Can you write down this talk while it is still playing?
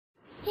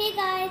Hey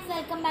guys,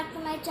 welcome back to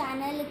my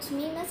channel. It's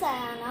me, Miss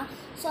Ayana.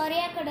 Sorry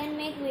I couldn't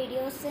make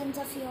videos since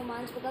a few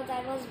months because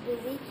I was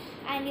busy,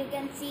 and you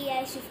can see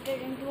I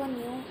shifted into a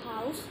new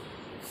house.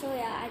 So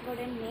yeah, I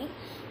couldn't make.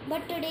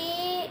 But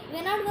today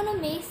we're not gonna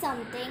make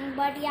something,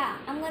 but yeah,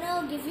 I'm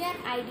gonna give you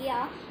an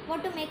idea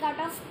what to make out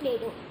of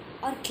Play-Doh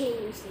or clay,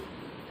 you see.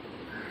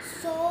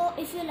 So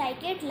if you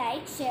like it,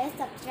 like, share,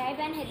 subscribe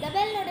and hit the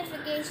bell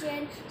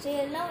notification so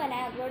you'll know when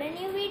I upload a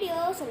new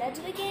video. So let's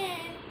begin.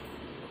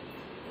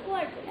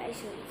 What will I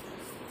show you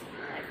first?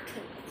 What will I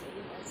show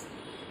you first?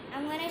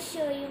 I'm gonna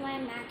show you my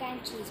mac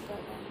and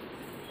cheeseburger.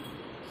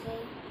 Okay,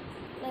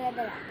 look at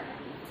the wrapper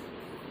on it.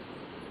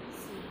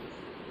 See,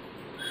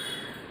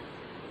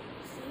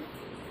 see.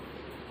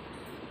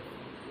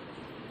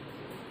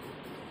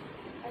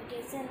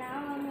 Okay, so now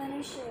I'm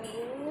gonna show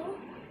you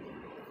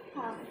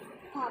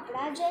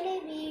papda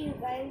jalebi. You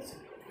guys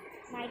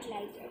might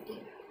like it.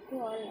 You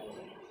all like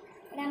it.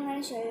 But I'm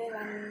gonna show you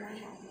one in my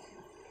hand.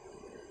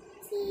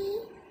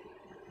 See.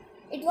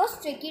 It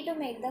was tricky to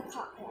make the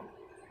khapra.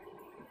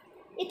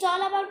 It's all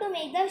about to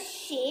make the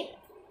shape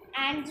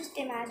and just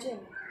imagine.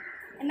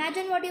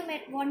 Imagine what you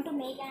want to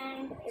make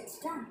and it's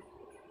done.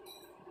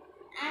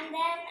 And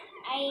then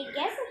I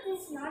guess it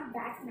is not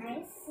that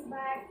nice,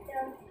 but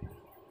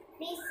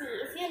please see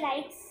if you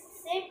like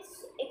it.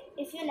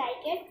 If you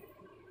like it,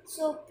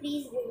 so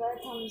please give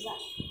a thumbs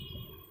up.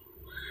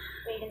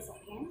 Wait a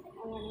second,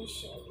 I'm gonna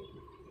show you.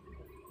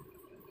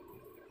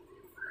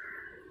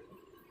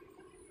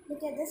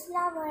 Look at this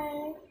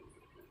flower.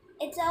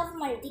 It's of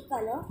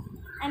multicolor.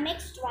 I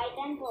mixed white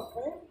and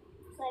purple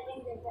so I can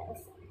get the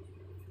effect.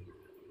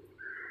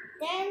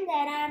 Then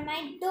there are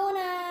my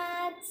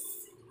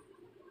donuts.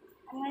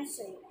 I'm going to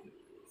show you them.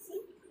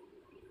 See?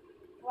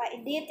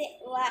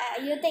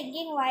 You're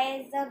thinking why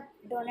is the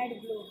donut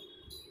blue?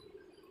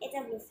 It's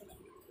a blue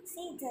filling.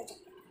 See, it's a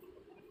chocolate.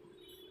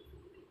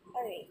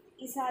 Alright,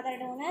 you saw the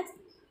donuts.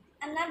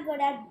 I'm not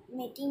good at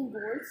making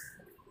bowls,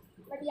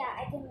 but yeah,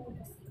 I can make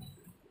this.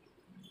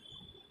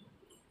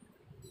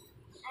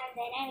 And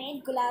then I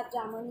made gulab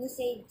jamun. You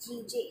say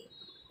GJ.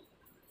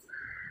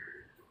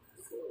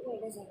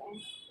 Wait a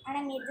second. And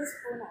I made this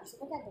spoon also.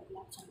 Look at the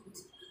gulab jamun.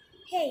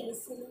 Hey, you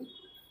silly.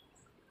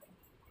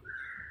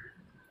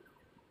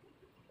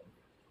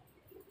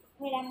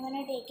 Wait, I'm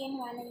gonna take in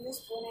one in the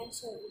spoon and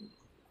show you.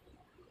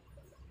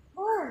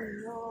 Oh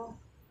no.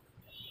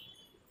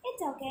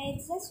 It's okay,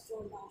 it's just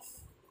rolled off.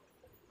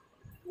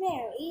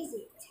 Where is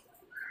it?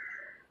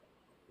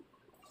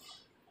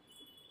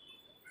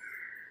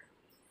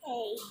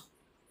 Hey.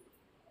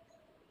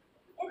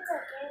 It's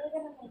okay, we're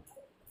gonna make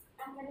it.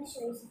 I'm gonna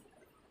show you something.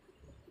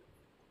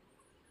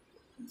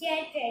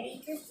 Get ready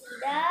to see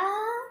the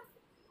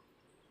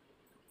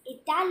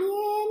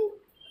Italian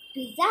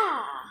pizza.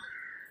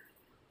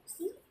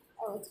 See?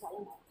 Oh, it's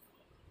falling out.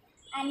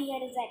 And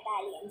here is the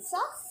Italian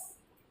sauce.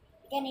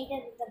 You can eat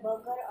it with the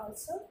burger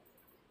also.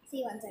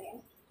 See once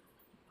again.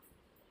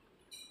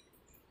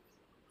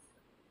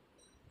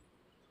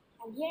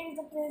 And here is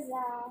the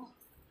pizza.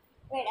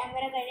 Wait, I'm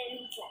gonna cut it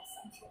in slices.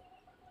 I'm sure.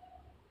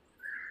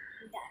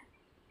 Done.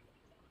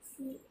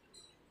 See?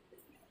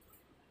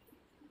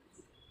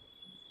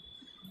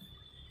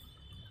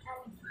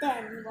 And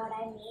then what I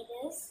made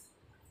is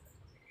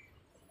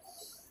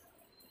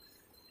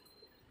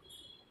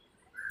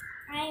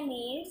I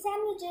made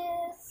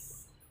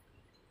sandwiches.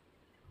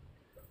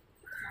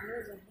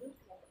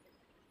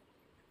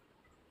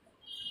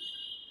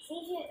 See,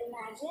 if you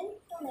imagine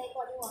to make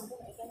what you want to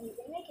make and you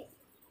can make it.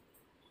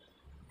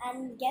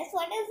 And guess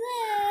what is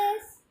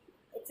this?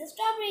 It's a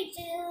strawberry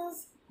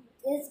juice.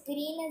 This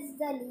green is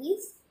the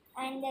leaves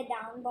and the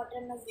down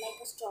bottom is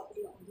like a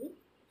strawberry only.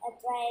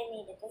 That's why I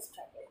made it a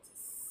strawberry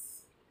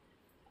juice.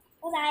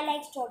 Because I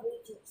like strawberry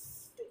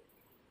juice too.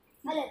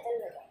 A little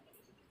bit only.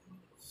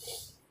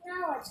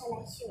 Now what shall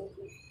I show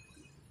you?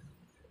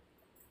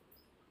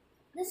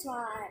 This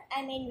one,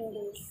 I made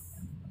noodles.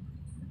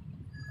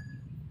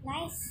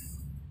 Nice.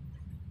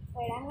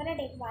 Wait, I'm gonna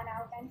take one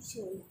out and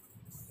show you.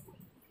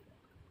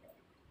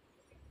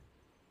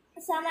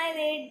 Some I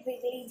made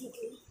wiggly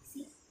jiggly.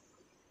 See?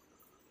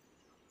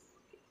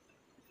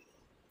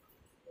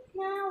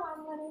 Now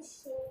I'm gonna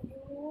show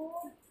you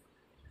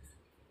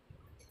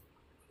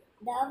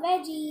the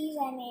veggies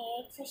I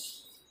made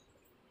fish.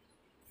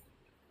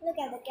 Look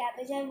at the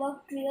cabbage. I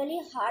worked really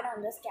hard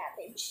on this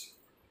cabbage.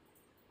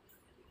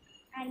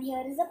 And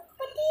here is a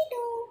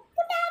potato.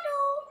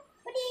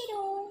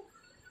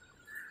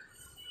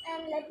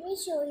 And let me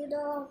show you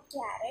the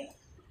carrot.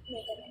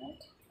 Wait a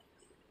minute.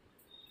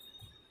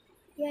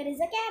 Here is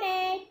a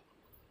carrot.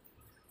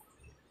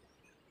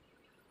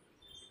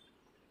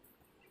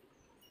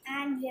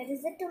 And here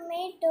is a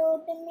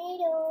tomato.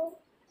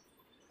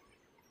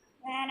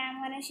 And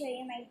I'm gonna show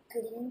you my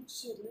green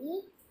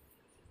chili.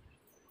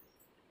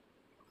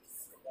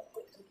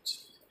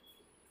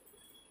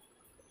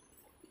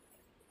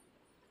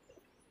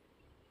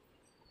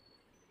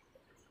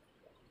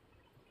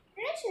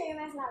 Did I show you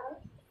my flower?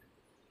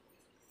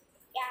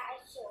 Yeah, I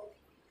showed.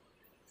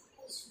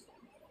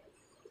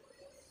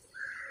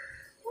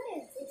 What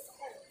is this?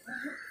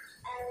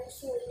 I will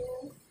show you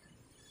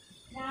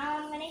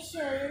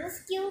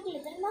this cute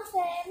little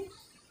muffin.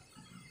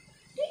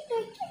 Tweet,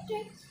 tweet,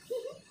 tweet,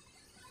 tweet.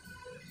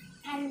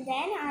 And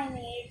then I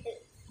made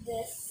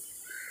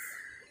this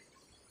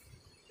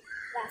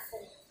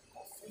waffle.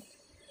 See?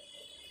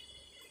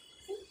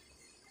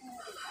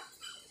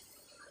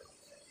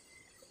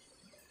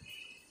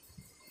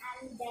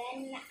 And then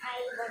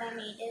what I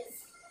made is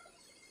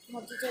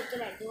motichur ke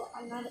laddu.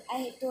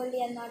 I told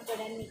you I'm not good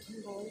at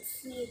making bowls.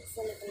 See, it's a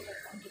little bit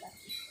funky.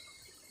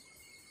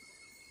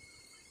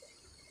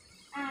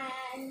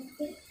 And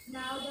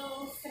now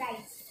the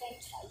french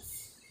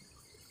fries.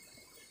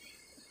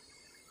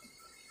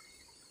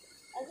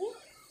 Okay.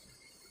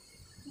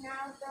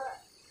 Now the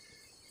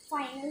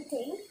final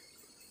thing.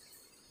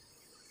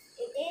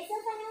 It is the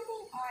final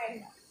thing or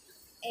no?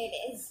 It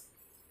is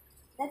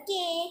the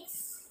cakes.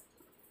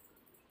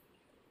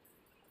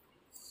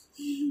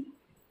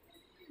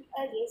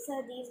 Okay, so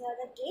these are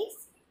the cakes.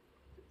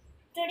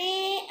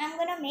 Today I'm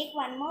gonna make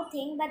one more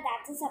thing, but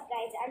that's a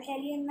surprise. I'll tell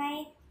you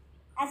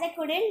as I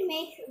couldn't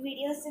make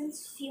videos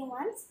since few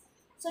months.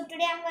 So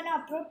today I'm gonna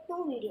upload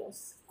 2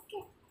 videos.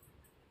 Okay.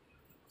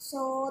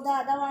 So the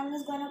other one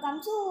is gonna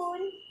come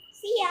soon.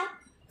 See ya.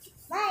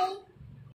 Bye.